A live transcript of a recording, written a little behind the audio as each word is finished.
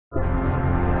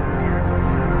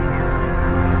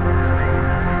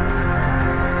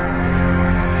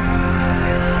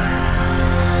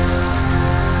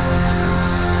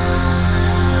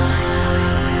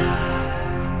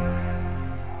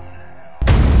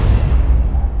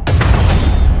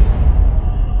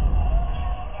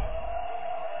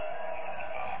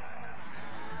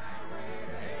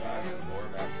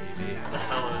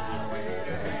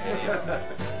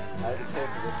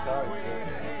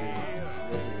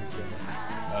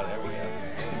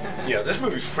Yeah, this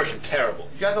movie's freaking terrible.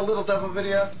 You got the Little Devil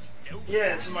video?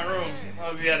 Yeah, it's in my room.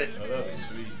 I'll be at it. Oh, that'd be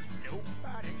sweet.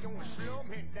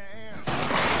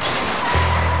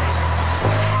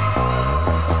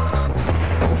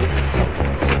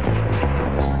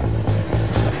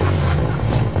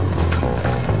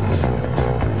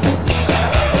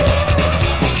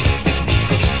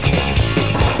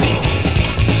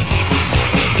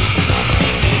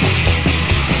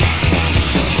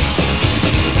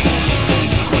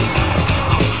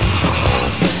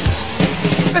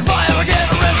 If I ever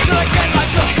get arrested again, I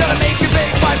just gotta make you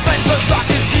big, my friend. Cause I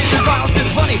can see the violence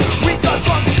is funny. We got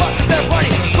drunk and fucked at their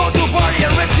party. Go to a party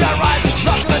and rinse I rise.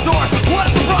 Knock on the door, what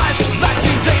a surprise.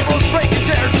 Smashing tables, breaking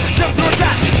chairs. Jump through a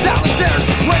cat, down the stairs.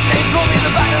 When they throw me in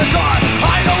the back of the car,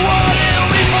 I know what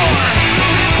it'll be for.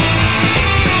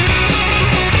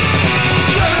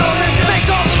 Criminal men, they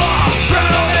call the law.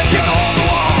 Criminal men, kick a hole in the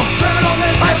wall. Criminal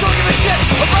men, I don't give a shit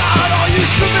about all you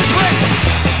stupid pricks.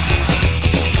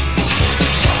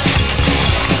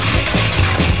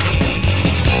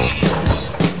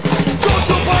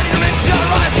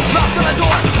 Knocked on the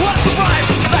door, what a surprise.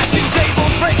 Smashing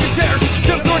tables, breaking chairs.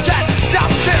 Jump through a cat, down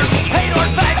the stairs. Hate or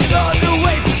faction on a new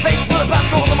wave. Face full of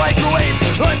basketball in the microwave.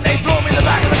 When they throw me in the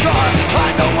back of the car, I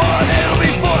know what it'll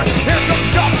be for. Here comes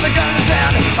the cop with a gun in his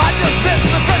hand. I just pissed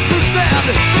in the fresh food stand.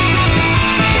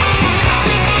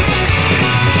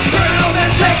 Criminal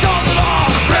men, take all the law.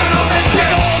 Criminal men,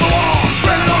 kick a hole in the wall.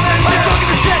 Criminal men, I don't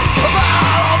give a shit about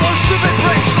all those stupid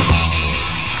bricks.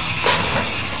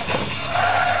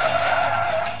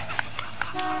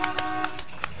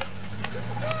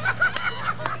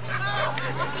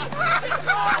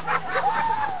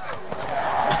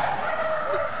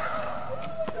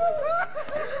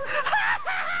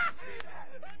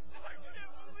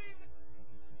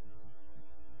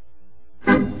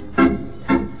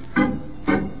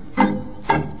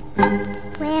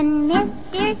 When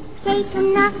Mr.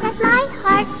 Satan knocks at my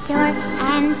heart door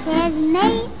and says,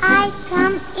 may I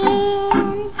come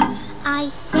in? I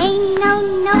say no,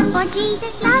 no, for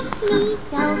Jesus loves me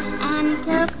so and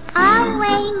took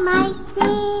away my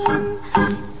sin.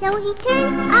 So he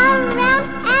turns around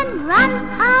and runs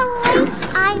away.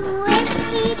 I wish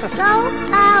he'd go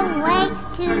away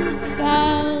to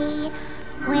stay.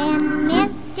 When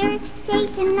Mr.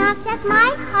 Satan knocks at my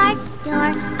heart's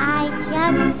door, I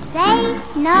just say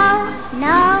no,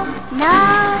 no, no.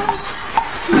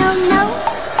 No, no,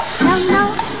 no, no,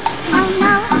 no,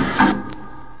 no.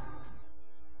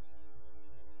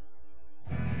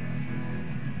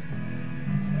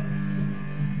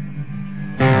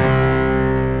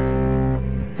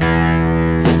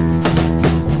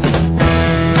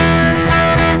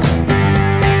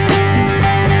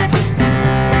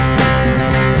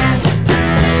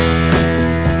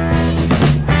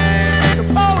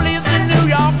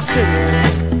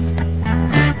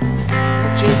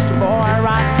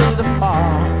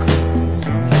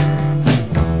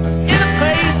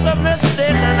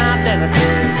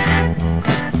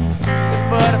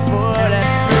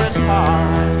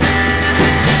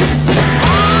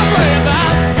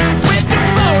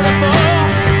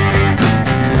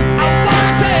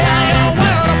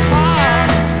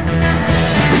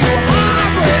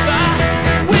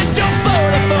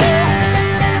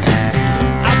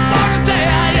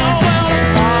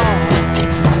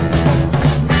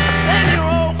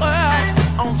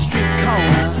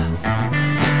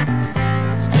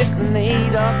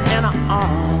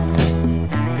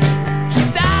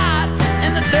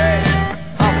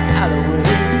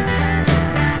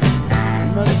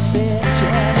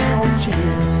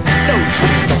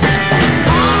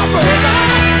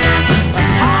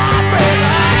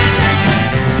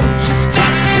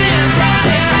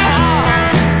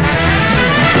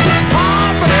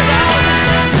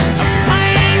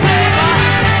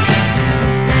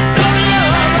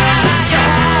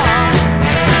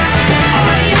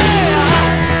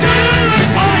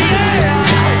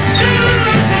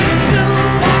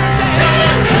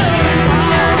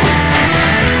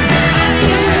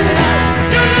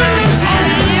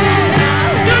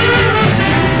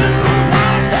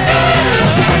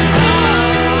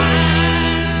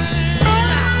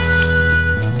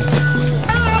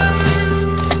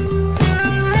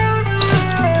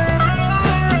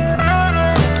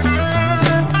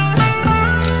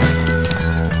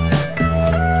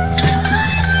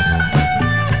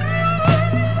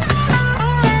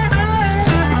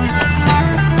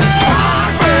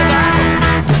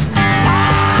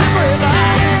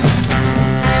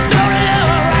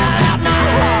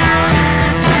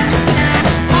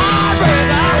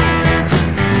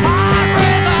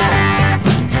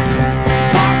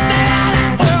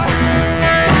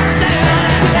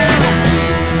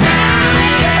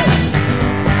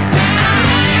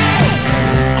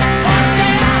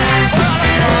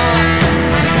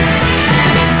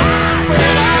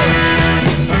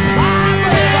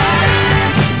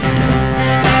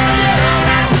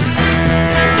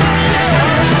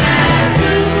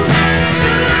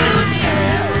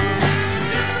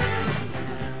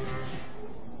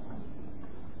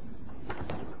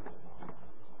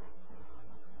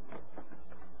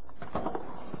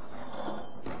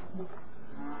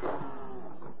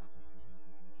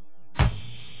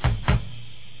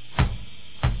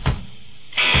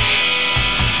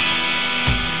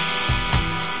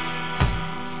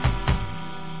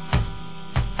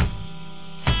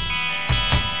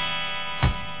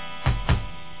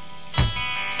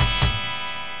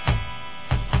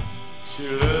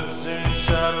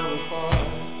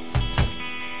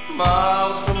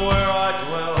 miles from where I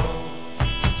dwell.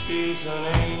 She's an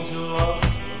angel of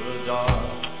the dark,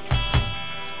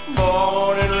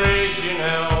 born and raised in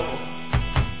hell.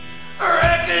 I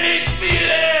reckon these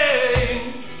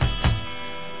feelings,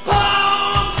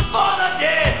 poems for the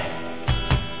dead.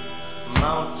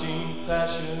 Mounting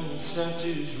passion,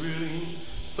 senses reeling.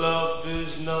 Love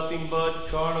is nothing but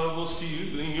carnival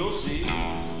stealing. You'll see.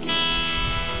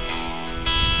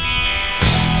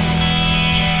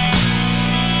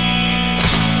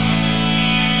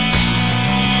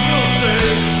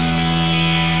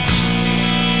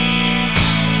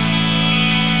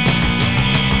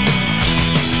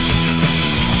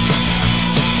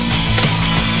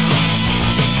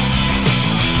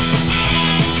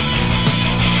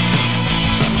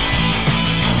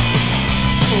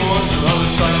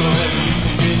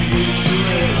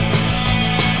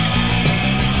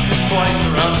 Twice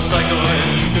around the cycle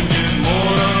and you can get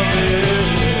more of it.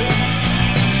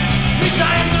 3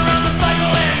 times around the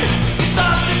cycle and you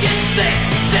start to get sick,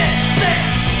 sick, sick.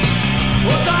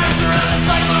 4 times around the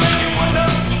cycle and you wonder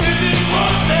if it's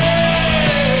worth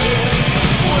it.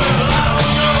 Well, I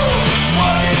don't know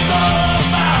what it's all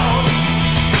about,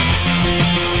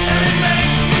 and it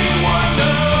makes me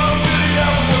wonder, will it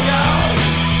ever work out?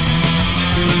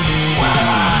 Well,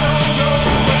 I don't know,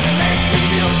 but it makes me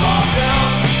feel so down.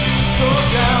 Slow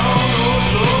down, oh,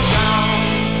 slow down.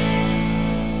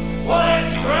 Well,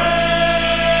 it's great.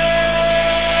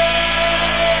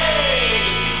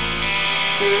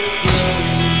 It's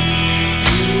great.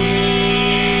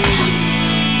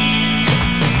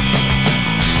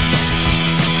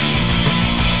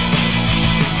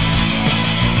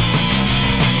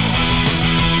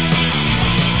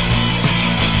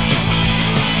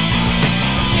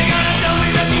 You're gonna tell me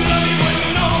that you love me when you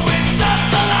know it's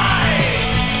just a lie.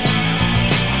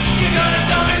 You're gonna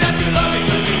tell me that you love me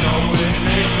 'cause you know it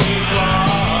makes me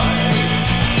cry.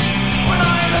 When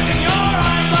I look in your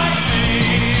eyes, I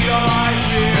see all I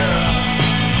fear.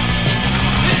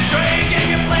 This great game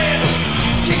you're playing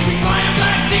keeps me crying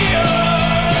black tears.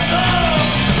 Oh,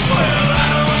 well, I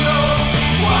don't know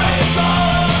what it's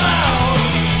all about,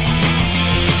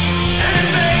 and it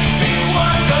makes me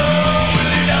wonder,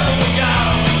 will it ever work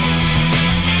out?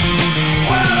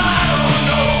 Well, I don't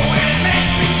know, it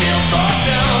makes me feel so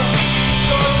down,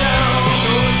 so down,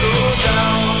 so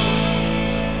down.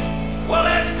 Well,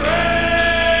 it's great.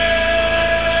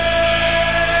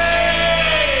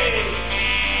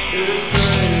 It's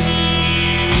great.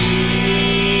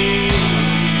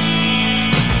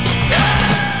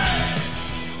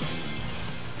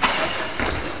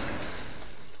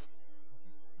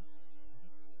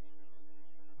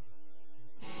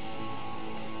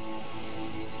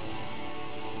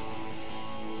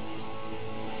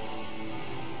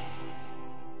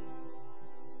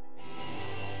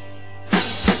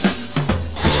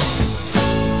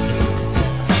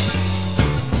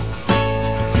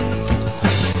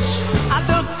 I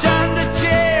looked under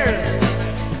chairs,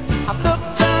 I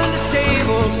looked under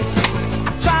tables,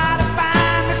 I tried to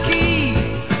find the key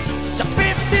to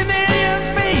 50 million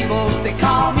fables. They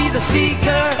call me the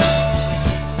seeker.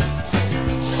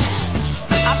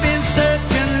 I've been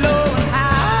searching low and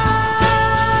high.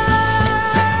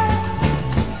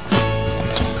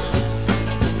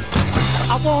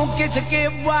 I won't get to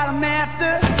get what I'm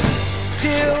after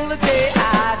till the day I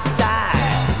die.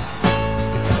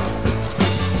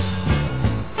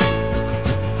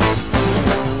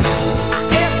 I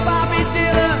asked Bobby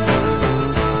Dylan,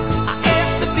 I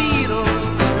asked the Beatles,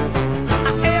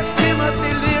 I asked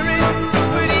Timothy Leary,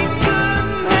 but he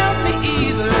couldn't help me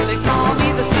either. They call me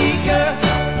the seeker.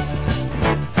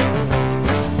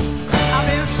 I've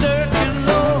been searching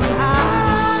low and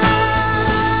high.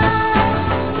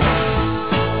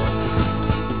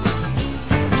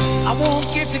 I won't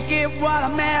get to get what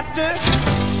I'm after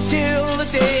till the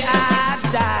day I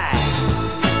die.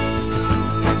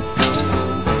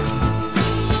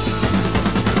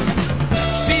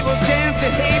 People tend to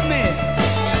hate me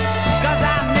 'cause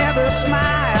I never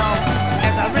smile.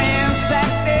 As I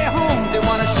ransack their homes, they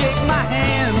wanna shake my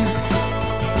hand.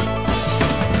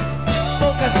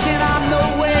 Focusing on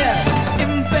nowhere,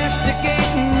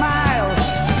 investigating miles.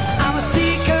 I'm a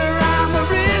seeker, I'm a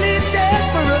really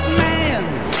desperate man.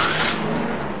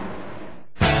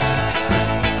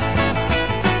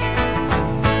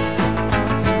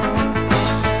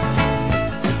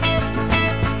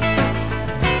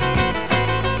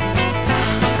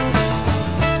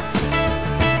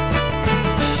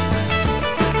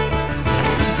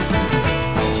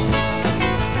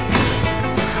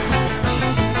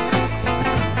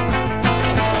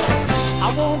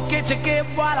 To get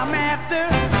what I'm after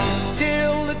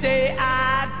till the day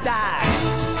I die.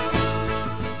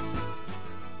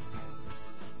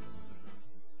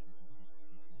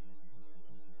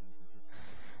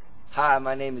 Hi,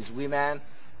 my name is Wee Man,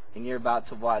 and you're about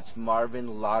to watch Marvin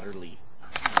Lauderly.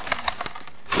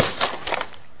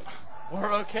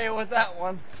 We're okay with that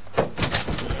one.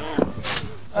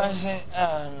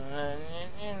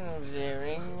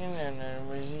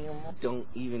 Don't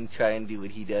even try and do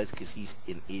what he does, because he's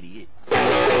an idiot.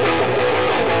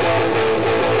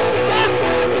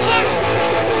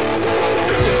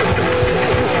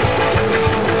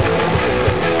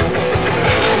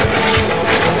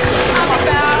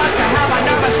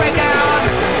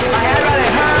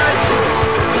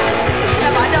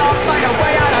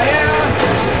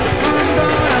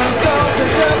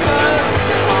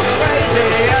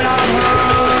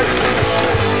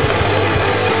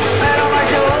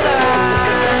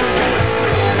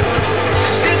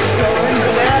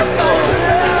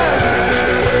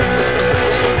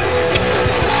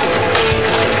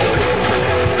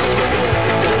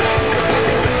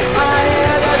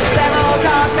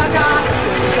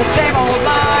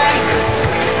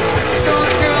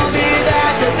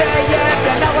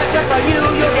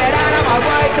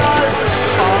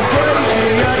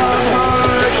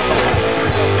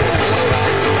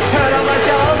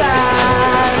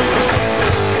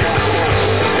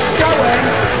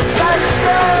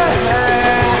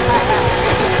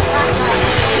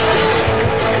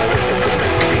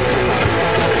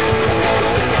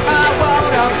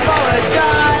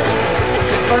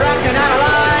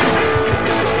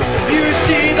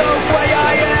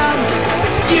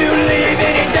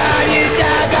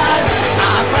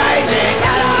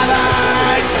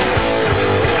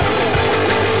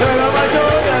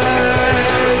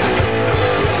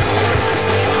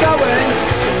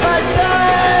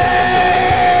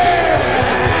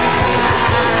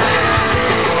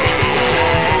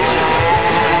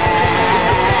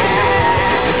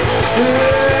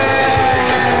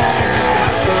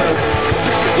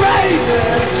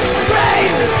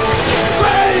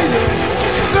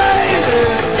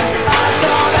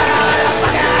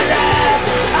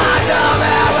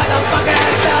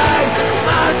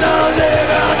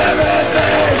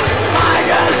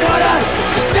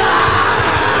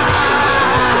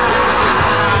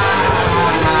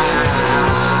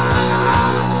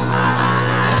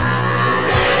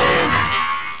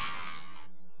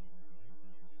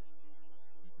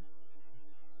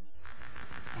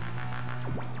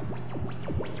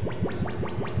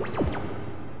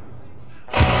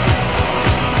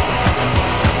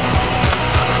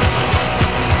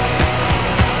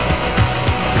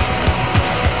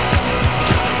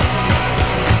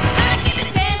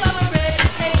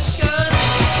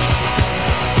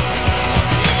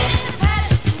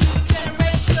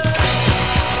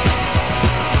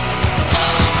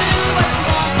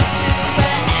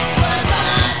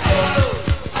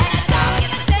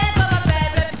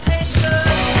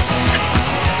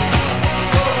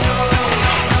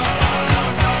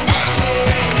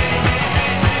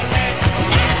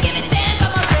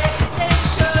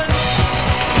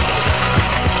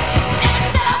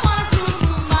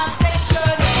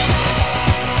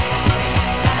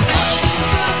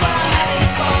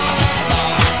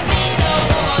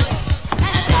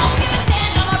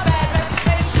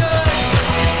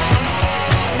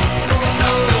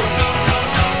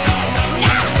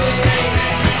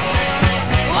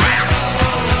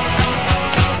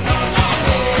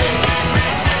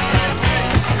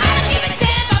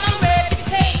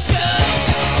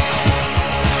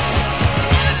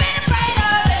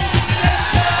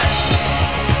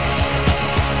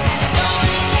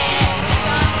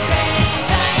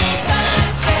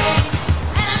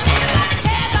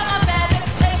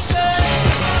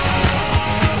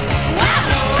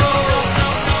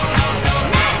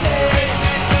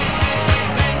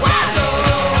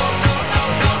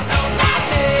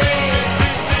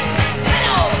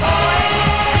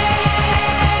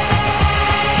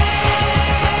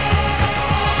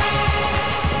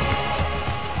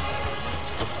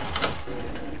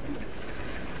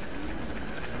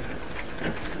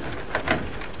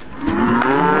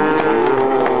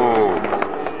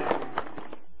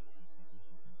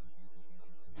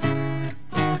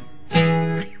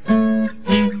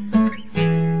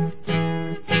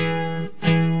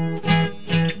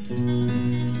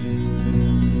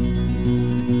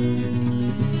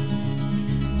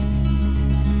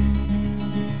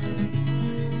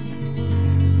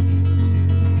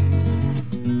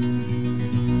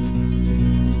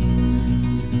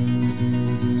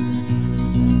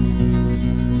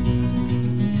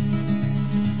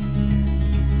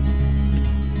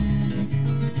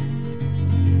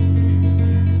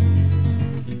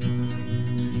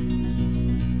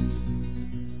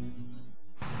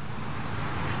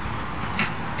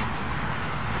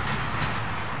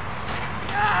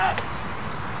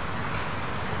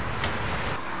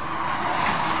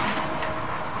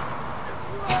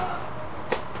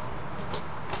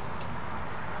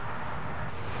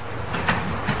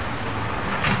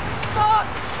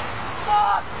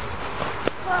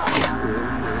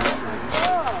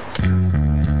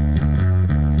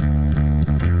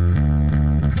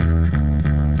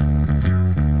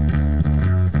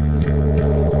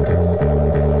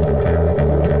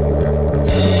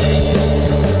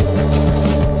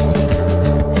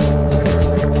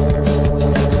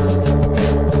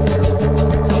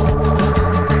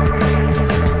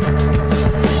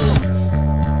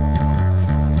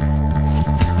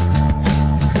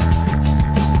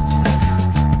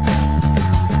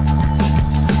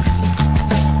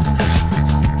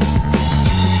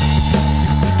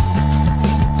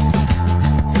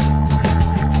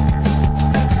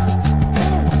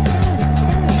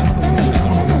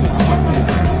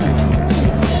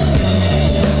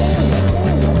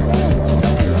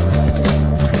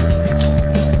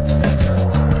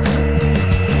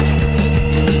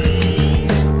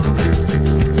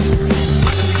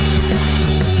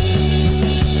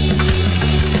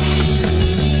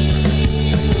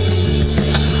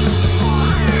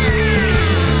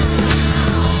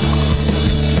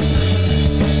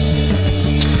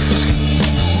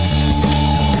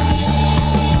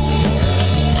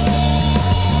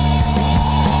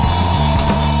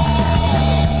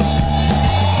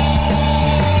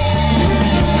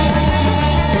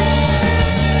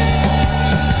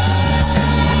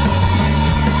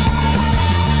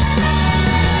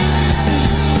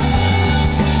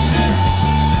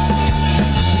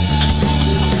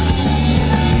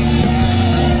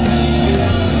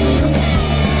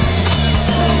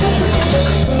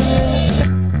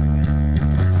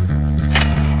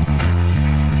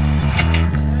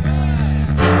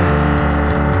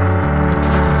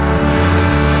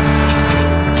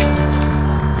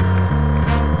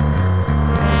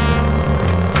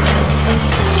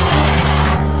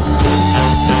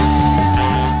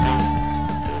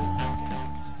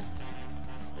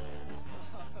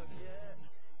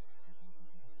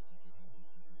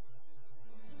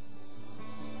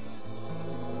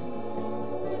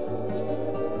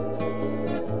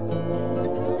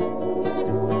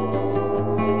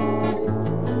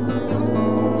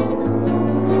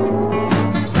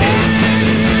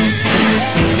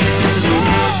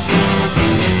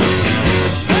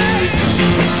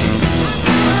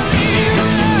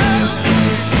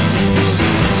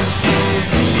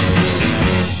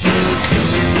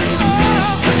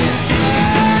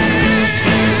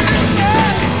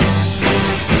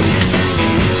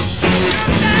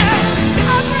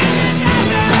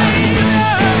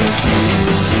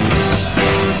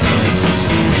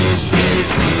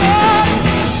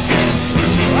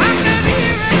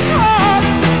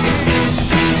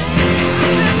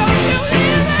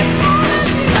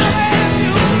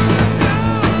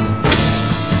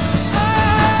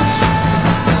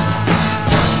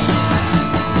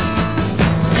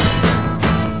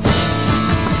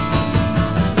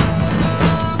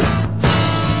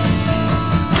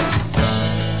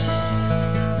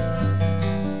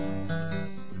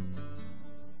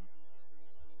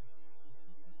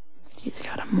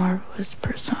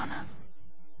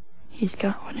 He's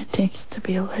got what it takes to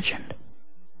be a legend.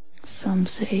 Some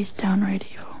say he's downright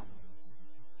evil.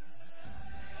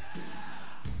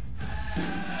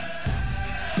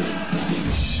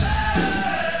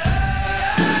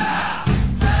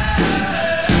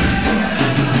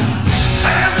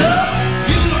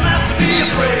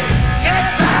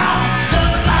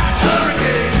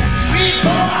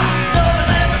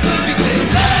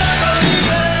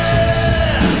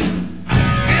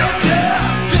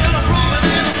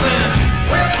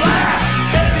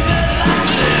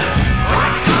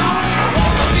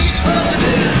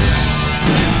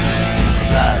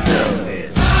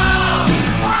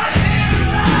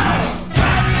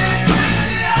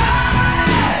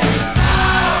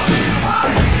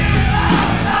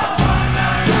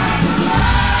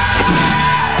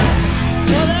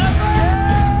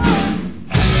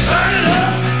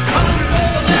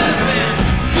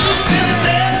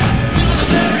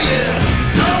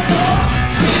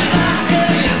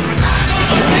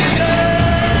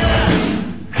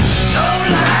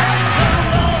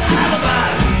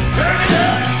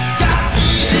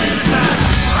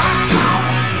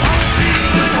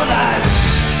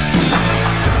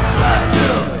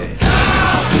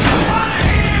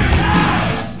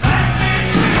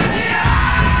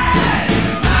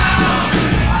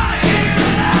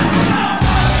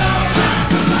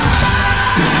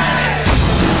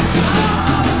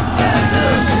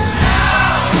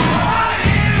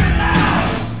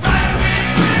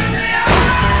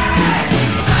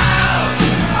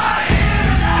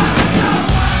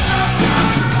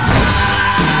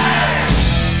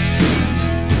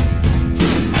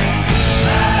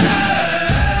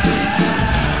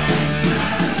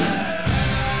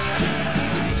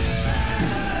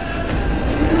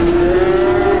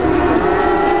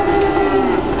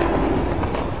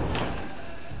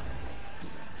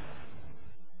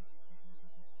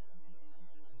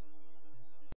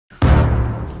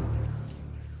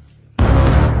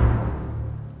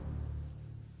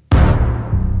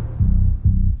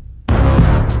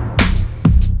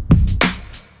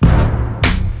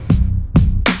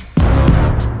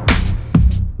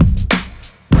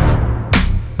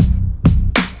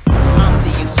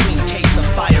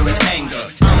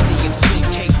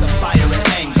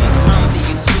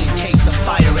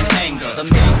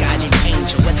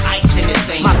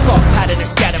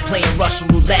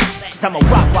 I'm a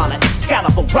rock waller,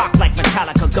 Excalibur rock like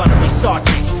Metallica, gunnery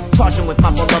sergeant. Charging with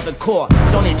my beloved core,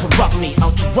 don't interrupt me,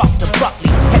 I'll erupt abruptly.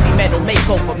 Heavy metal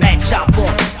makeover, mad job on.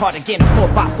 Hard again, a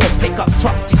 4x4 pickup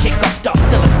truck to kick up dust,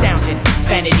 still astounding.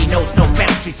 Vanity knows no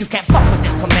boundaries, you can't fuck with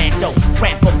this commando.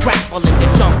 Ramble, grapple in the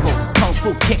jungle, kung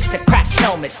fu kicks to crack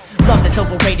helmets. Love is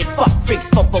overrated, fuck freaks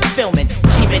for fulfillment.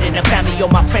 Keep it in the family or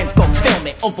my friends gon' film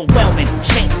it. Overwhelming,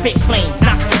 shank spit flames,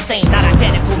 not the same, not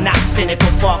identical, not cynical.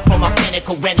 Far from a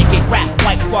pinnacle, renegade rap,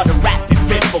 whitewater rapid,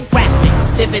 river rapping.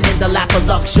 Living in the lap of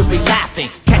luxury, laughing.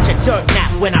 Catch a dirt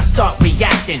nap when I start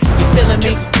reacting. You feeling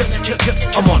me?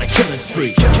 I'm on a killing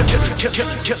spree. Compare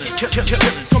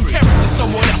us to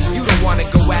someone else, you don't wanna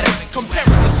go at it. Compare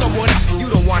us to someone else, you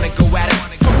don't wanna go at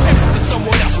it. Compare us to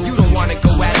someone else, you don't wanna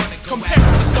go at it. Compare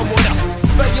us to someone else,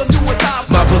 but you'll do without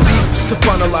my belief to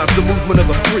finalize the movement of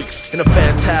the freaks in a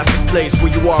fantastic place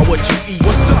where you are what you eat.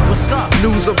 What's up? What's up?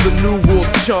 News of the new rules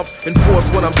chump, enforce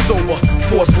when I'm sober,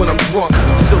 force when I'm drunk.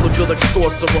 Still a village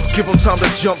sorcerer, give them time to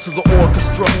jump to the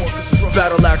orchestra.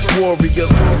 Battle axe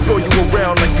warriors, throw you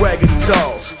around like raggedy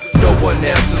dolls. No one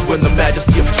answers when the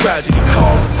majesty of tragedy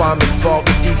calls. If I'm involved,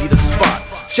 it's easy to spot.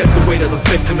 Check the weight of the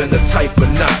victim and the type or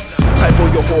not. Typo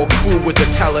your whole crew with the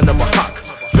talent of a hawk.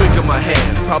 Drink in my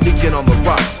hand, probably gin on the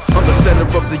rocks. I'm the center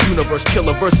of the universe, kill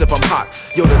a verse if I'm hot.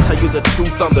 Yo, to tell you the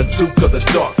truth, I'm the Duke of the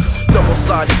Dark.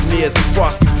 Double-sided mirrors and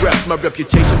frosty breath. My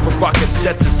reputation for rocket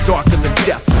sets is darker than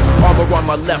death. Armor on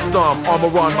my left arm,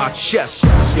 armor on my chest.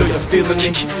 Yo, you feeling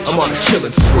me? I'm on a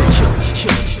killing spree. Killing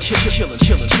spree. Killing spree.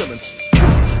 Killing spree. Killing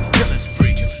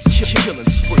spree.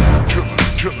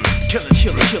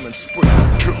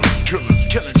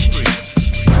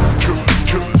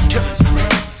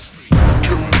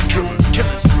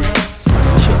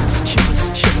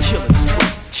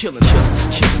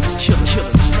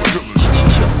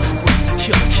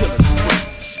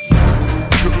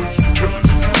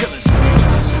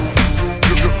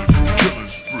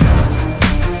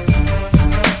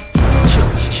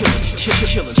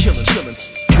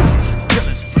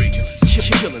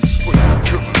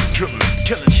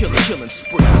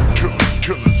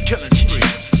 Killing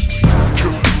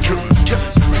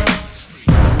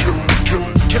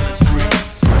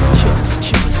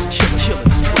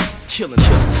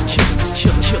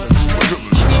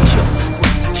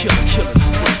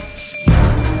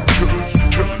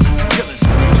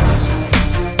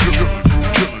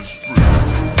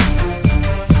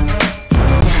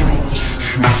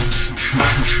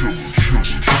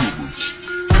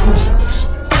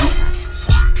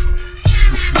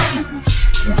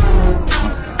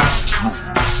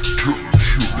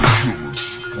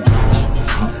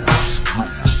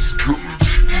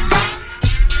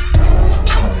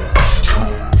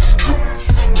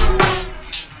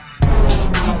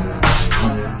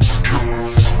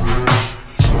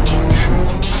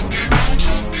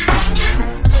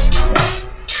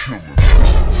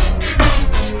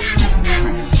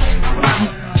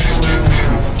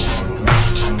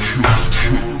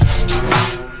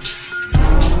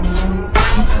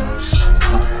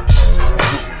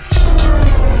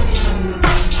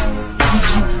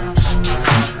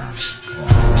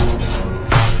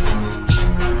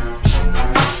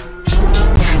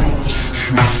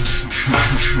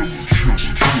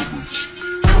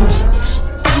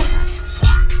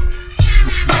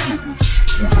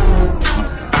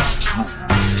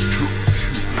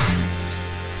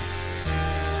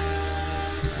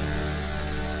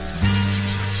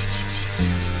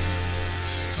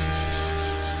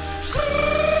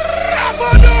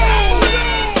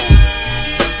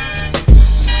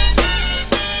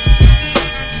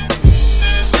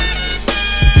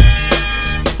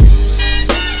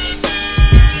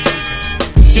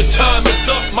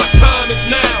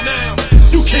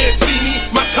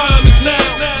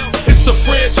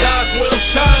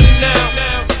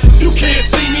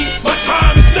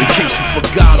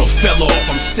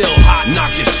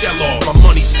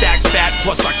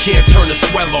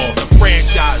well off. The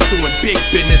franchise doing big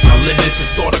business. I live this,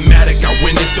 it's automatic. I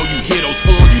win this, so you hear those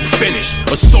horns, you finish.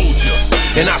 A soldier,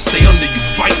 and I stay under you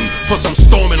fighting. Plus I'm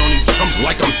storming on you chumps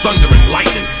like I'm thunder and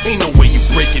lightning. Ain't no way you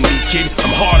breaking me, kid.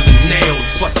 I'm harder than nails.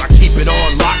 Plus I keep it on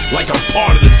lock like I'm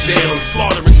part of the jail. And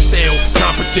slaughtering stale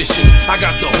competition. I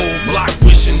got the whole block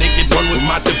wishing they could run with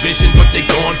my division, but they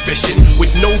gone fishing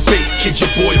with no bait. Kid,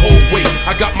 your boy hold weight.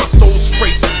 I got my soul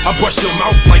straight. I brush your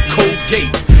mouth like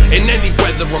Colgate. In any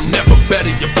weather, I'm never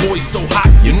better. Your boy's so hot,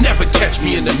 you never catch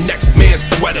me in the next man's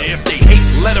sweater. If they hate,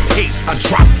 let them hate. I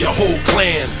drop your whole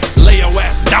clan. Lay your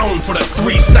ass down for the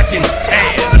 3-second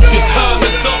tan. Your time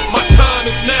is up, my time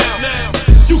is now.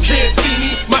 You can't see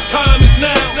me, my time is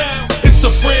now. It's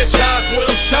the franchise where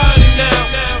I'm shining now.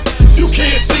 You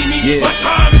can't see me, my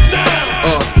time is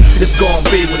now. It's gon'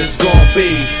 be what it's gon'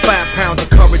 be. 5 pounds of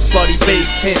courage, bloody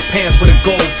base, 10 pants with a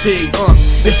gold tee.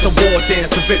 It's a war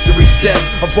dance, a victory step.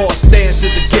 A raw stance is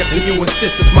a gift, and you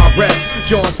insist it's my rep.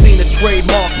 John Cena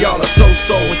trademark, y'all are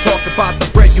so-so. And talk about the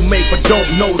bread you make, but don't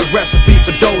know the recipe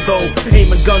for dough though.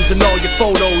 Aiming guns in all your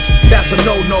photos, that's a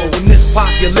no-no. When this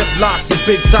pop, your lip lock, your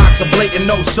big talks a blatant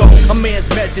no-so. A man's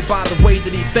measured by the way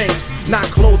that he thinks, not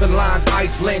clothing lines,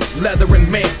 ice links, leather and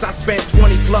minks. I spent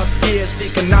 20+ years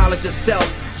seeking knowledge of self.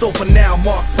 So for now,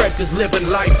 Mark Breck is living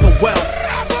life for wealth.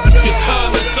 Your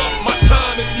time is up, my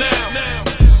time is now.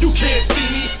 You can't see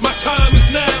me, my time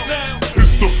is now.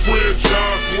 It's the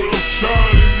franchise where I'm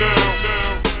shining now.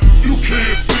 You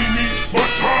can't see me, my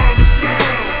time is now.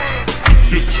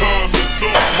 Your time is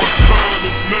up, my time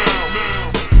is now.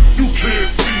 You can't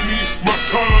see me, my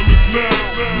time is now.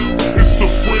 It's the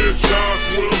franchise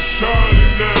where I'm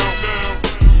shining now.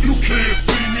 You can't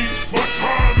see me, my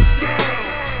time is now.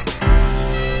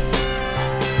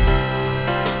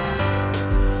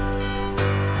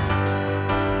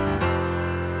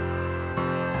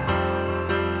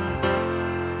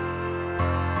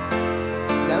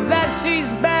 That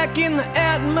she's back in the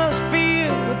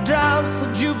atmosphere with drops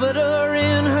of Jupiter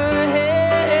in her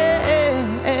head.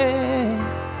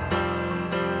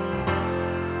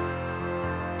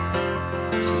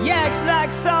 She acts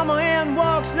like summer and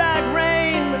walks like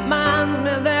rain. Reminds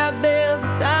me that there's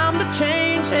a time to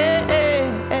change.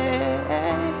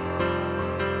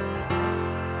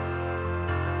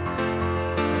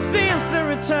 Since the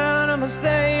return of her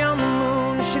stay on the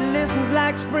moon, she listens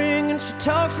like spring and she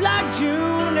talks like June.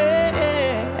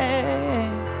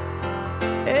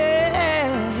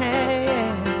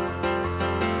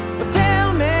 Well,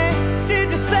 tell me, did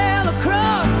you sail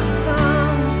across the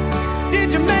sun?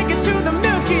 Did you make it to the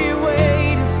Milky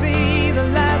Way to see the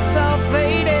lights all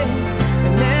faded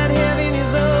and that heaven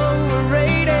is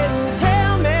overrated?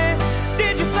 Tell me,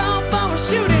 did you fall for a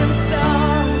shooting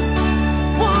star,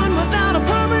 one without a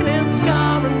permanent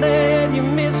scar, and then you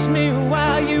missed me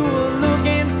while you were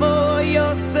looking for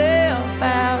yourself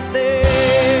out there?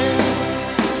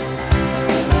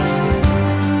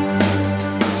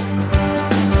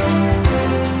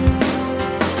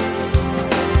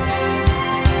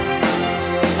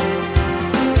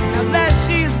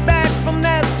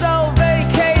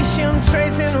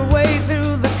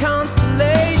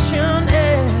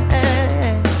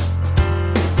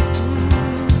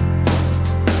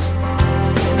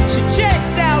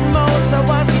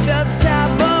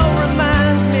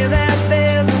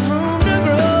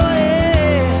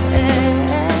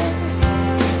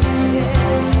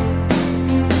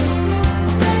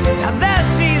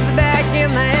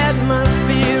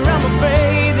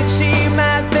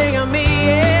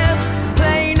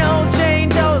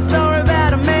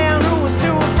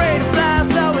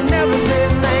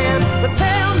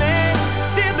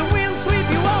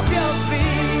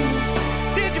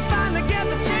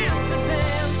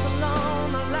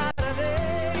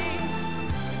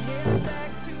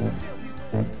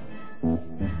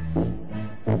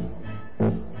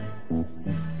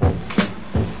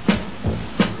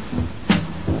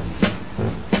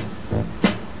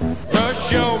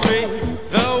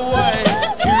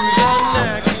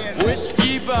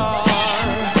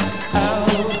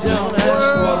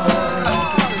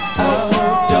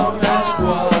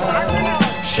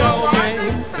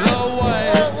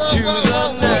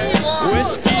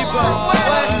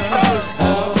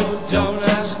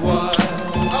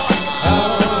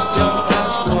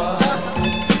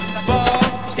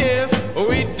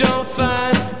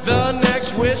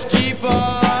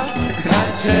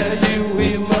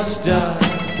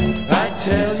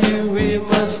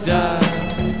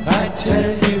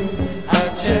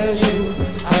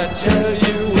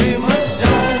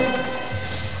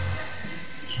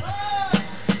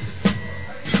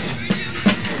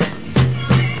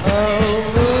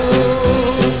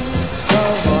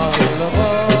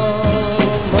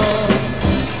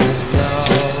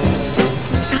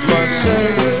 must say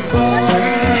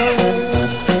goodbye.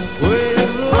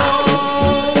 We've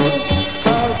lost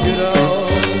our good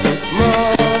old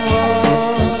mama.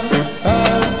 I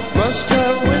must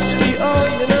have whiskey, oh,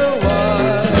 you know why.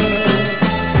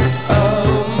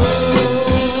 Oh,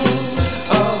 moon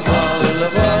of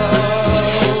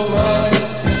Alabama,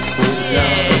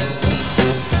 yeah,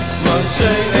 must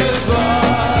say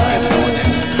goodbye.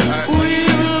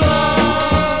 We've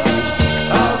lost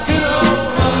our good old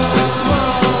mama.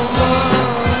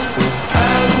 I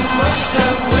must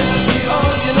have whiskey, oh,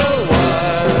 you know why.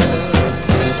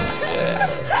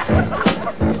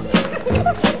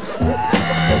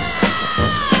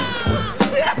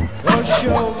 Oh,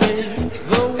 show me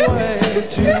the way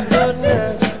to the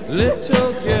next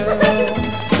little girl.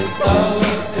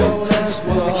 Oh, don't ask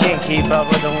why. Can't keep up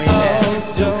with the Oh, wind.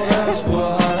 don't ask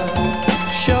why.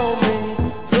 Show me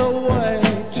the way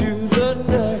to the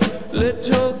next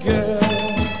little girl.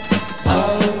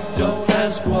 Oh, don't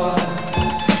ask why.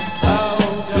 Oh,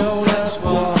 don't ask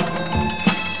why.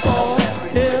 Oh,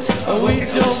 if we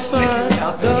don't find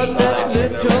the next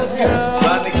little girl, I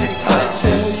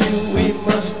tell you we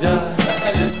must die.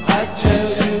 I tell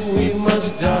you we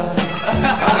must die. I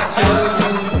tell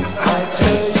you, I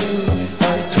tell you, I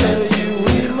tell you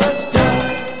we must die.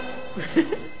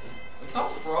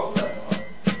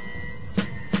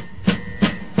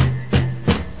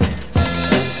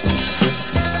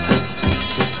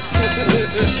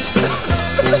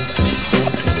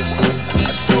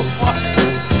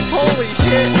 Holy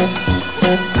shit!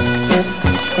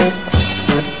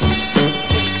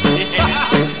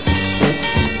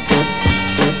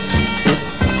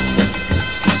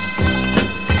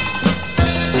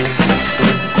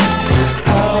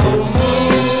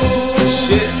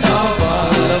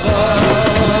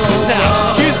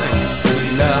 Now, excuse me.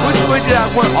 Which way did I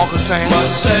went, Uncle Sam?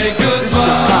 Must say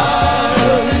goodbye.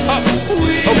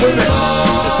 We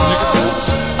lost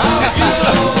our good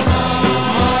old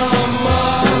mama.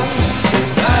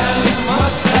 And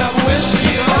must have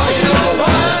whiskey, oh, you know why.